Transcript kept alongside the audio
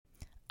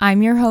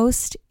I'm your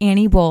host,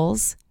 Annie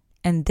Bowles,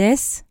 and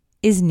this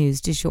is News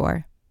du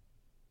Jour.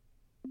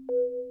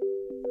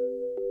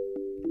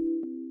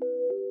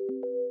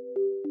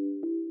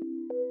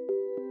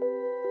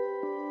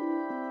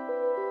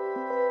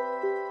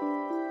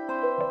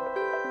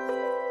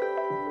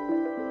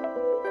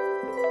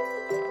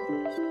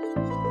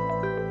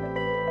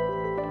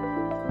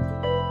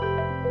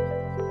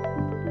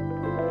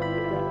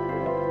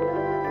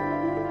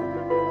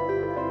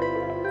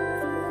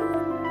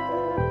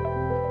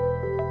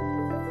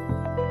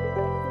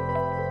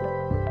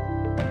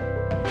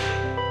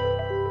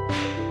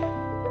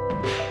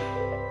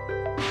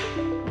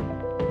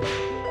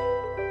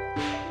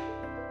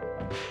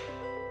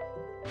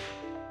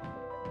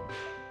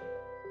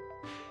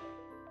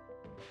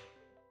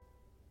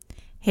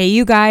 Hey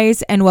you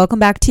guys, and welcome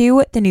back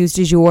to the News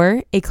du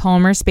Jour, a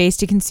calmer space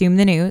to consume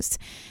the news.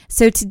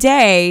 So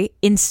today,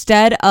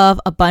 instead of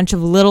a bunch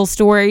of little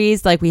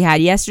stories like we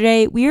had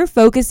yesterday, we are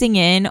focusing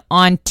in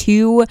on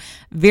two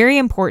very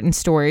important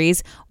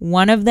stories.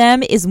 One of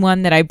them is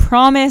one that I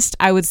promised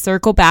I would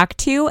circle back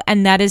to,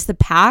 and that is the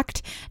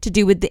pact to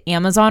do with the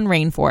Amazon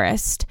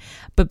rainforest.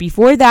 But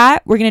before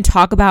that, we're going to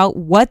talk about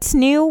what's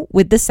new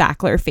with the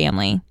Sackler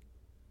family.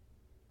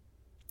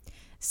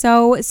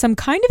 So some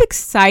kind of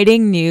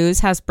exciting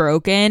news has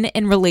broken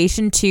in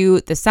relation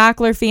to the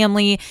Sackler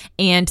family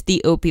and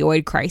the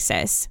opioid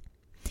crisis.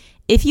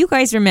 If you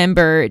guys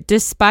remember,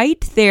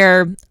 despite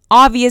their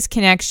obvious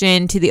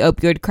connection to the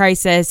opioid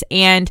crisis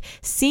and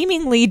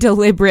seemingly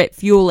deliberate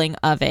fueling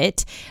of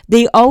it,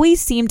 they always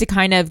seem to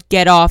kind of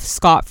get off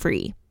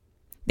scot-free.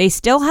 They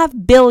still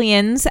have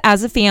billions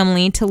as a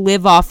family to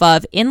live off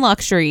of in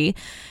luxury,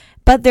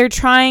 but they're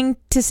trying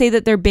to say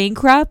that they're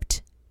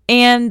bankrupt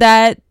and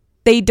that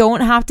they don't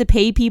have to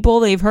pay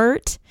people they've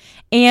hurt,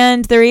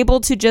 and they're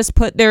able to just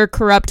put their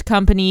corrupt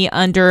company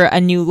under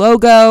a new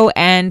logo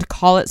and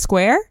call it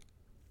square.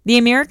 The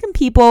American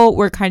people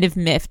were kind of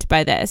miffed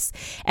by this,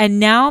 and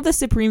now the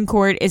Supreme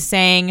Court is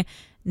saying,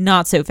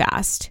 not so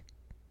fast.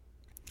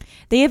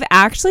 They have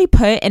actually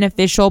put an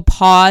official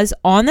pause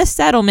on the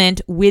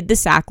settlement with the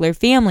Sackler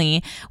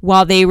family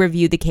while they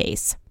review the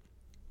case.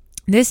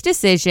 This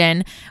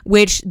decision,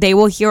 which they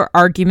will hear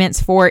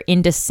arguments for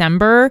in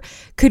December,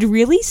 could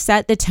really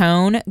set the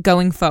tone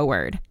going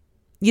forward.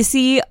 You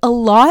see, a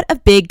lot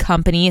of big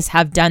companies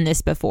have done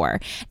this before.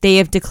 They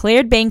have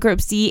declared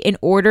bankruptcy in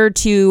order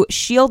to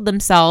shield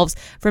themselves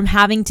from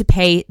having to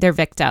pay their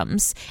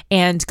victims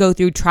and go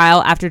through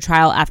trial after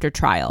trial after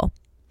trial.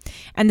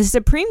 And the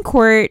Supreme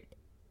Court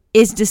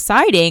is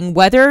deciding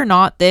whether or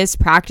not this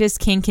practice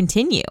can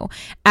continue,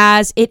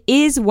 as it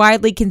is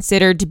widely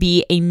considered to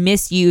be a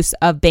misuse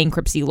of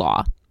bankruptcy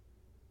law.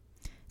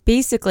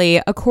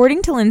 Basically,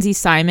 according to Lindsay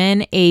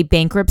Simon, a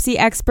bankruptcy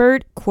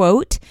expert,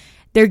 quote,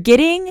 they're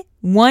getting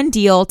one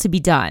deal to be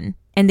done,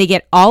 and they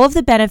get all of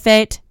the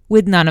benefit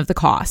with none of the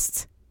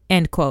costs,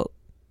 end quote.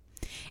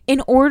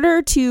 In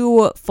order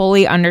to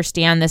fully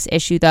understand this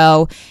issue,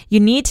 though,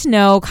 you need to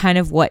know kind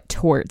of what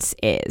torts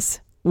is.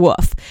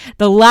 Woof.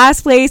 The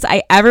last place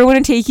I ever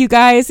want to take you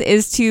guys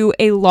is to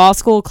a law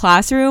school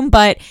classroom,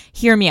 but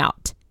hear me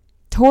out.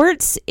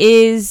 Torts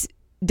is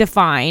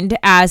defined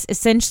as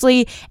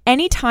essentially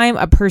any time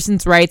a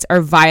person's rights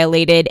are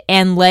violated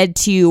and led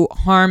to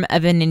harm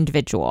of an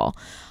individual.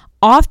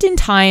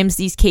 Oftentimes,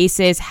 these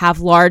cases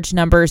have large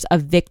numbers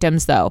of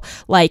victims, though,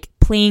 like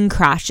plane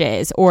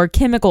crashes or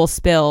chemical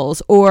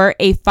spills or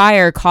a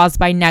fire caused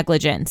by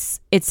negligence,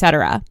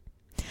 etc.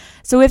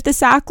 So if the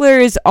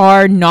Sacklers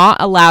are not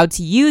allowed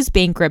to use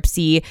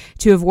bankruptcy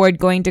to avoid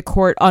going to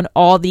court on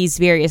all these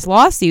various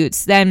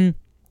lawsuits, then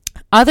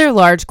other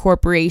large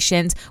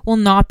corporations will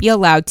not be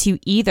allowed to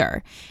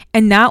either.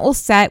 And that will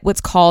set what's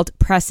called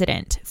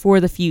precedent for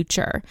the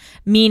future,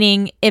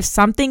 meaning if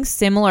something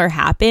similar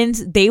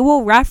happens, they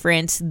will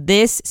reference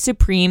this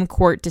Supreme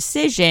Court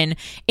decision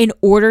in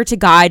order to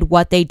guide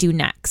what they do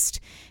next.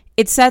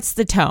 It sets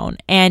the tone,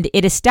 and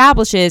it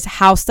establishes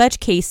how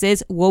such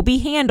cases will be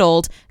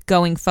handled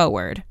going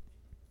forward.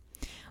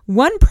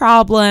 One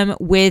problem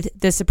with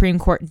the Supreme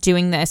Court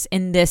doing this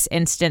in this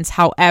instance,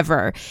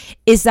 however,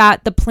 is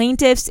that the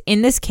plaintiffs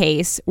in this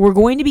case were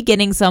going to be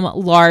getting some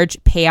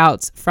large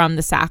payouts from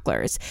the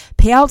Sacklers,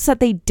 payouts that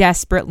they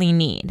desperately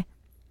need.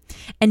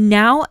 And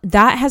now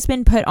that has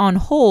been put on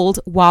hold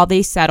while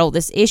they settle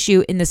this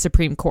issue in the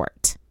Supreme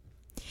Court.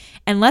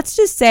 And let's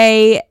just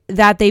say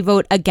that they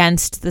vote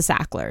against the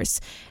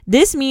Sacklers.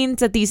 This means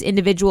that these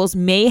individuals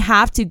may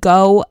have to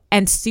go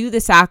and sue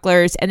the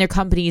Sacklers and their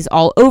companies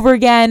all over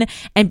again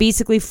and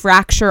basically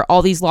fracture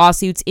all these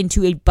lawsuits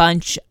into a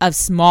bunch of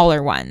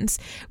smaller ones,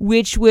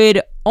 which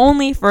would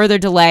only further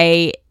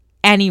delay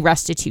any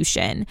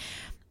restitution.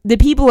 The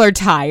people are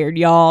tired,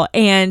 y'all,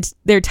 and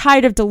they're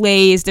tired of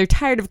delays, they're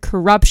tired of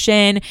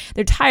corruption,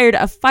 they're tired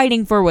of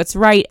fighting for what's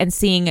right and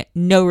seeing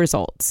no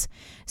results.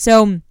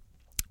 So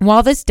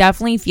while this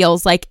definitely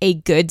feels like a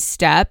good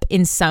step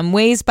in some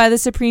ways by the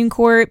Supreme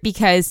Court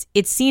because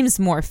it seems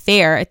more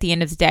fair at the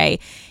end of the day,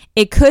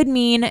 it could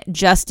mean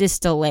justice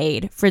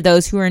delayed for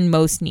those who are in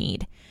most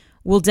need.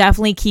 We'll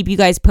definitely keep you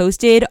guys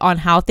posted on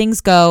how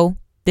things go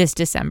this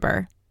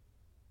December.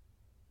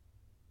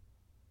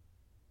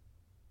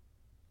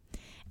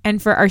 And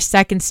for our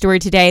second story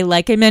today,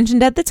 like I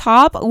mentioned at the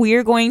top, we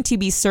are going to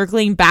be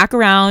circling back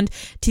around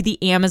to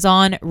the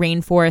Amazon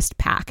Rainforest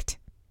Pact.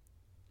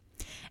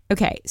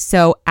 Okay,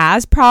 so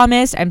as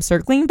promised, I'm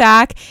circling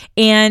back,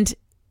 and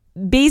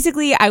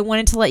basically I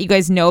wanted to let you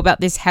guys know about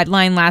this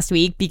headline last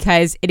week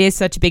because it is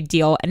such a big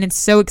deal and it's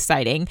so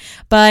exciting.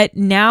 But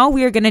now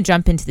we are going to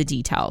jump into the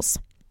details.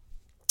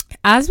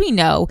 As we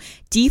know,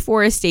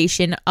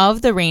 deforestation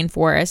of the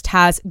rainforest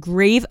has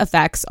grave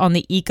effects on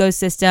the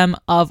ecosystem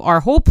of our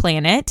whole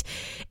planet,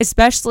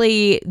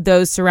 especially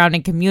those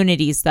surrounding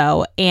communities,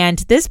 though. And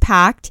this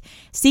pact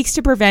seeks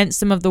to prevent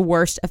some of the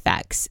worst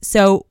effects.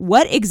 So,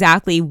 what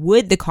exactly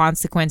would the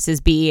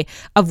consequences be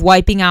of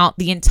wiping out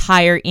the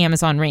entire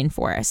Amazon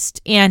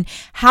rainforest? And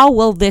how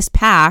will this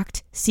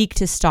pact seek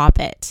to stop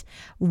it?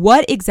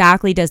 What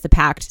exactly does the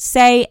pact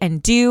say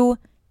and do?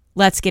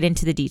 Let's get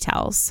into the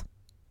details.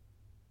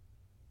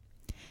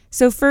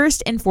 So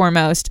first and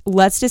foremost,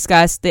 let's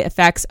discuss the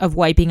effects of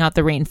wiping out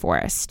the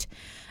rainforest.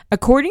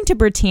 According to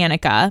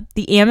Britannica,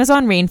 the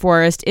Amazon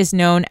rainforest is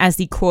known as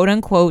the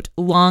quote-unquote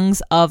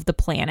lungs of the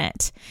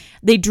planet.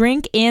 They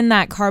drink in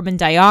that carbon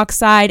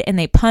dioxide and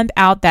they pump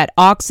out that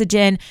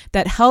oxygen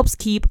that helps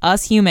keep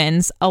us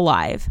humans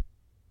alive.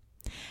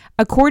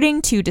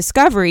 According to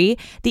Discovery,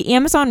 the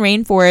Amazon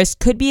rainforest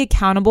could be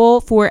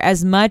accountable for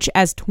as much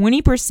as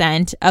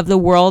 20% of the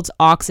world's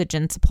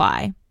oxygen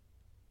supply.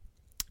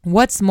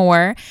 What's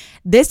more,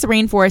 this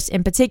rainforest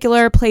in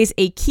particular plays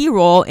a key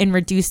role in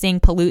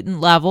reducing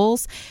pollutant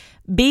levels.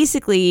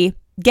 Basically,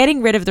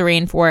 getting rid of the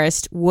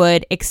rainforest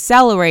would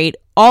accelerate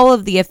all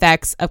of the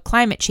effects of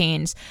climate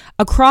change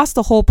across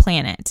the whole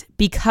planet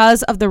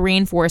because of the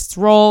rainforest's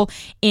role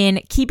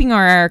in keeping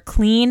our air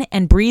clean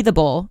and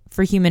breathable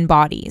for human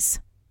bodies.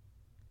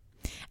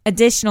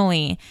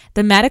 Additionally,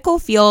 the medical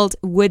field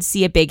would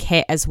see a big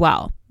hit as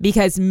well,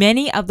 because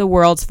many of the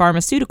world's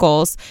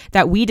pharmaceuticals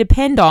that we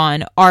depend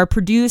on are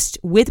produced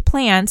with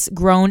plants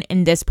grown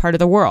in this part of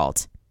the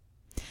world.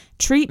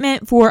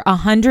 Treatment for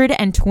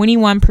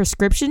 121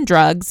 prescription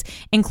drugs,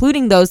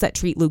 including those that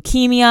treat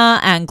leukemia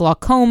and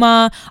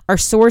glaucoma, are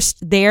sourced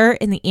there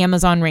in the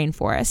Amazon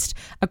rainforest,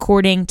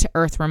 according to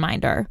Earth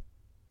Reminder.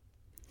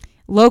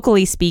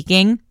 Locally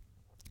speaking,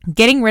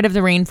 getting rid of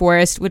the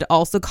rainforest would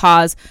also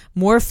cause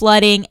more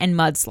flooding and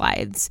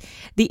mudslides.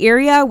 The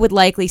area would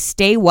likely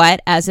stay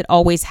wet as it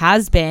always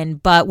has been,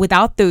 but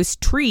without those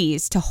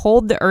trees to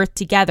hold the earth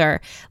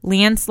together,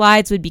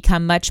 landslides would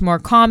become much more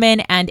common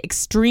and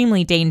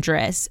extremely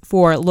dangerous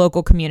for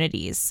local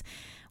communities.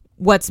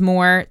 What's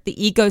more, the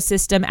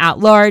ecosystem at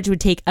large would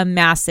take a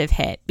massive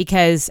hit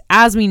because,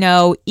 as we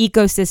know,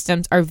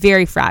 ecosystems are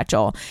very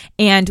fragile.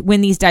 And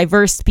when these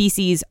diverse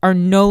species are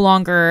no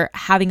longer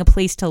having a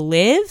place to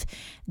live,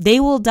 they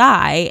will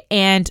die,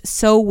 and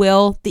so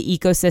will the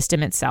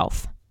ecosystem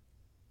itself.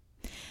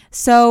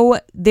 So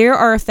there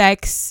are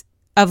effects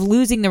of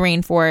losing the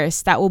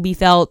rainforest that will be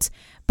felt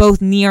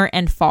both near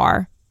and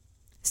far.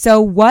 So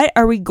what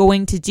are we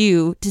going to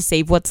do to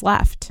save what's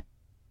left?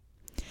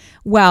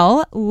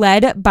 Well,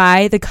 led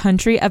by the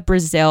country of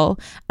Brazil,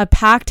 a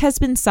pact has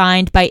been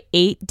signed by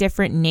 8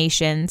 different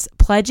nations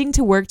pledging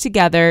to work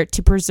together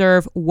to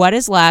preserve what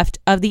is left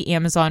of the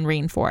Amazon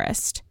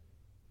rainforest.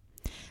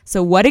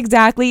 So what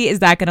exactly is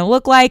that going to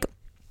look like?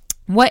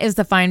 What is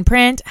the fine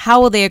print? How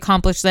will they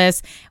accomplish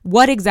this?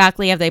 What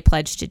exactly have they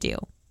pledged to do?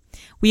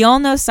 We all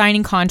know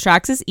signing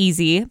contracts is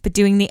easy, but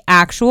doing the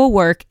actual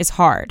work is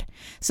hard.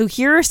 So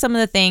here are some of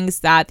the things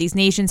that these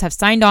nations have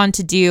signed on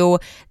to do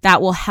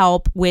that will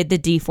help with the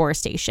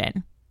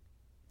deforestation.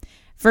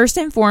 First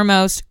and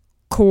foremost,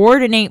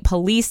 coordinate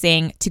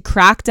policing to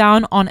crack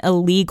down on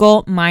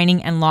illegal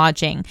mining and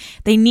lodging.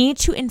 They need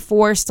to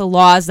enforce the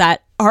laws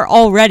that are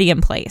already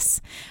in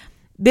place.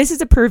 This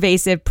is a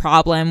pervasive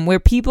problem where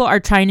people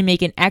are trying to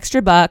make an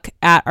extra buck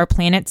at our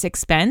planet's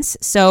expense.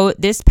 So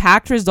this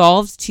pact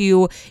resolves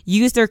to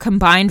use their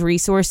combined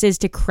resources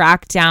to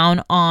crack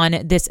down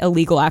on this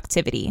illegal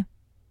activity.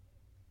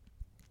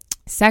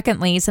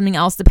 Secondly, something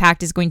else the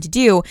pact is going to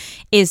do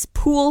is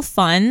pool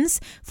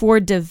funds for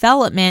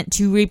development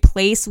to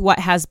replace what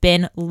has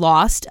been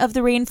lost of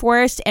the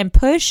rainforest and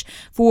push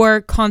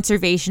for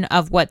conservation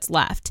of what's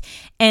left.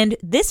 And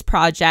this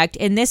project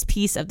and this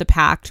piece of the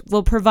pact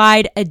will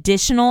provide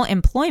additional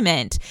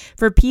employment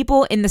for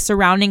people in the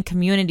surrounding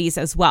communities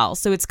as well.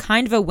 So it's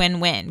kind of a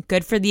win-win.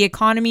 Good for the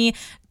economy,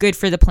 good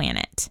for the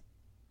planet.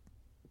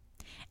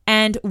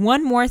 And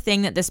one more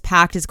thing that this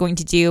pact is going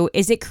to do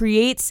is it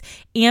creates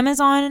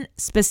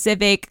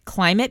Amazon-specific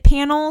climate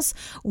panels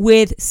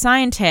with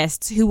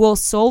scientists who will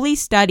solely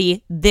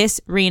study this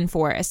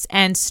rainforest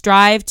and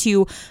strive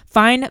to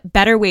find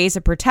better ways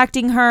of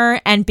protecting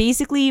her and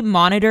basically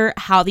monitor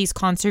how these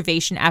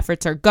conservation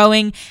efforts are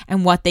going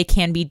and what they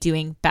can be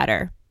doing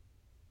better.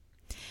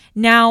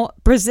 Now,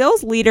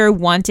 Brazil's leader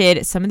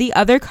wanted some of the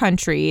other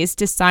countries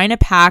to sign a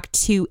pact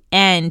to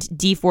end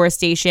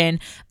deforestation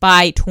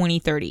by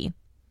 2030.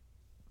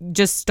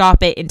 Just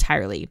stop it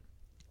entirely.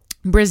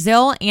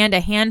 Brazil and a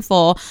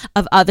handful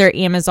of other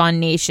Amazon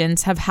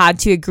nations have had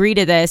to agree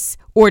to this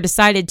or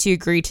decided to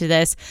agree to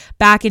this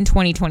back in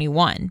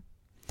 2021.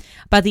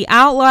 But the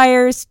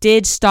outliers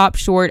did stop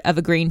short of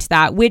agreeing to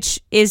that, which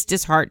is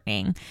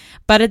disheartening.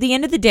 But at the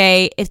end of the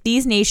day, if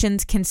these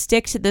nations can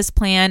stick to this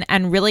plan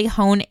and really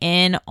hone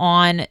in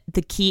on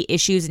the key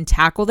issues and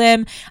tackle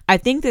them, I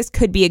think this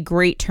could be a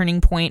great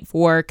turning point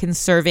for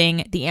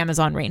conserving the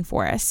Amazon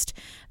rainforest.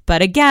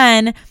 But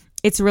again,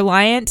 it's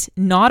reliant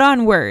not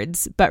on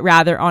words, but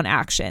rather on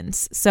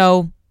actions.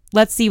 So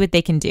let's see what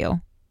they can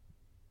do.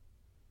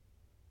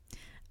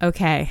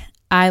 Okay,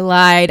 I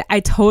lied. I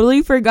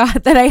totally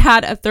forgot that I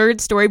had a third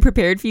story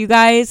prepared for you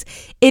guys.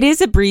 It is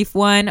a brief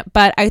one,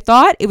 but I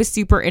thought it was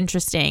super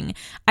interesting.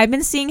 I've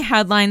been seeing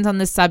headlines on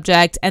this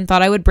subject and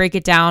thought I would break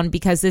it down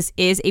because this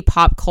is a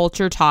pop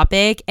culture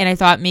topic, and I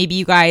thought maybe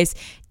you guys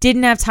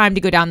didn't have time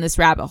to go down this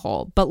rabbit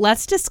hole. But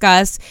let's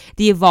discuss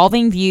the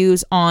evolving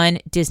views on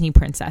Disney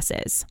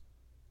princesses.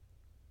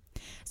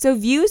 So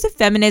views of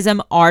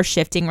feminism are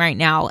shifting right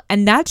now,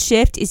 and that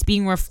shift is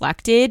being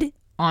reflected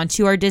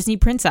onto our Disney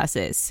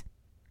princesses.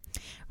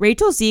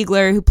 Rachel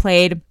Zegler, who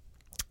played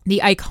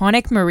the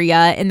iconic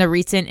Maria in the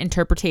recent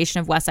interpretation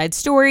of West Side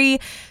Story,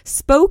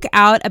 spoke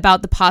out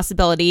about the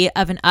possibility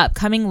of an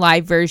upcoming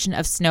live version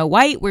of Snow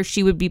White where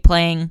she would be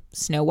playing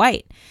Snow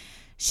White.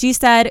 She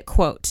said,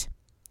 quote,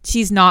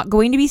 "She's not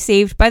going to be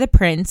saved by the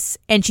prince,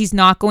 and she's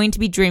not going to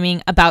be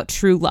dreaming about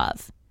true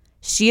love.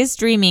 She is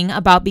dreaming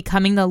about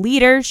becoming the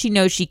leader she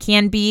knows she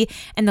can be,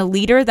 and the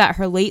leader that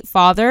her late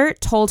father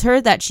told her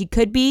that she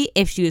could be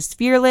if she was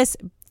fearless,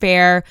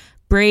 fair,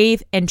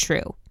 brave, and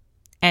true."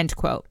 End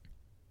quote.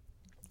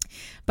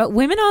 But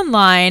women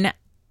online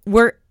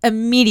were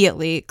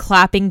immediately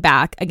clapping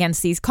back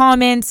against these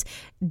comments,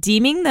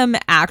 deeming them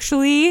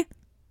actually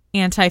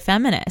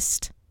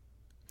anti-feminist.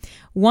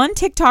 One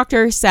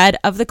TikToker said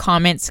of the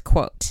comments,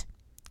 quote,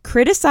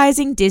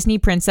 "Criticizing Disney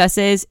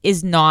princesses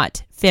is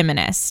not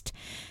feminist.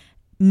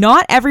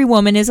 Not every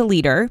woman is a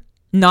leader.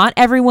 Not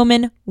every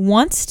woman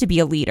wants to be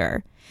a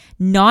leader.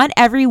 Not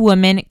every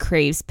woman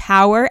craves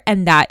power,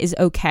 and that is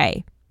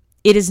okay.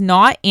 It is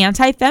not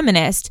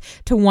anti-feminist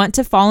to want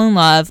to fall in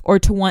love or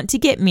to want to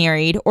get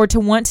married or to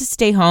want to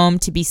stay home,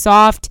 to be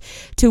soft,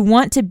 to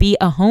want to be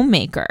a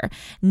homemaker.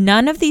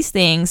 None of these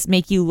things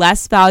make you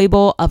less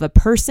valuable of a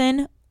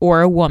person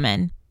or a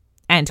woman."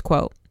 End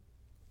quote.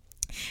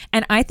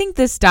 And I think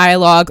this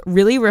dialogue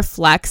really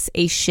reflects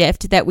a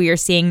shift that we are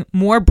seeing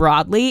more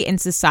broadly in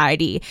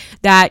society,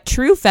 that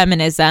true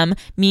feminism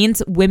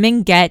means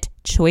women get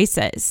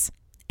choices.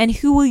 And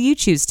who will you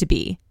choose to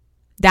be?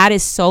 That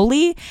is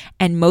solely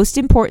and most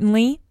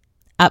importantly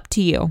up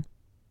to you.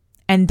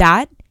 And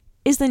that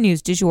is the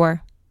news du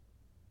jour.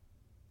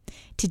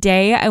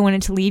 Today, I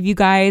wanted to leave you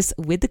guys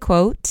with the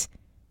quote,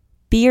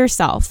 "Be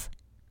yourself.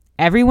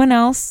 Everyone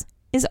else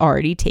is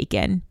already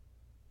taken."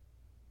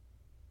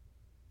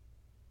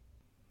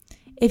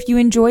 If you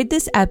enjoyed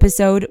this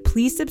episode,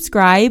 please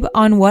subscribe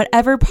on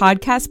whatever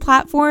podcast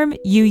platform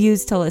you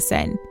use to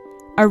listen.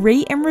 A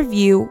rate and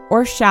review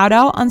or shout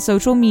out on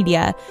social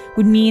media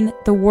would mean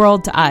the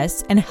world to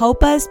us and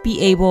help us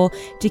be able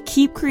to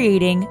keep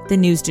creating the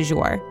news du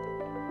jour.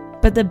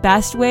 But the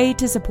best way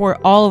to support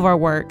all of our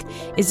work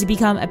is to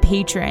become a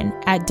patron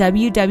at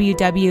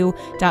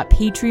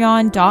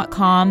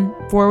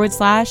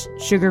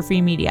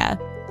www.patreon.com/sugarfreemedia.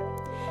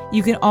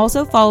 You can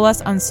also follow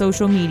us on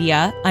social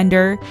media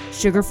under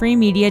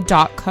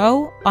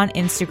sugarfreemedia.co on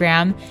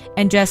Instagram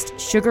and just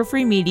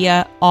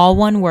sugarfreemedia, all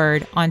one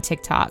word, on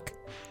TikTok.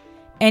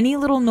 Any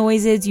little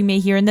noises you may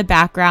hear in the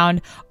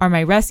background are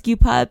my rescue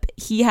pup.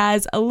 He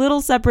has a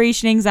little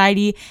separation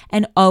anxiety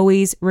and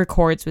always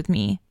records with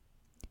me.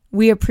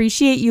 We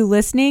appreciate you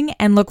listening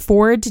and look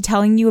forward to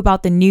telling you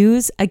about the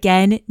news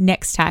again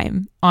next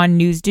time on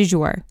News du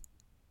Jour.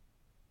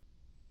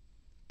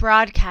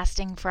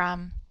 Broadcasting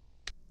from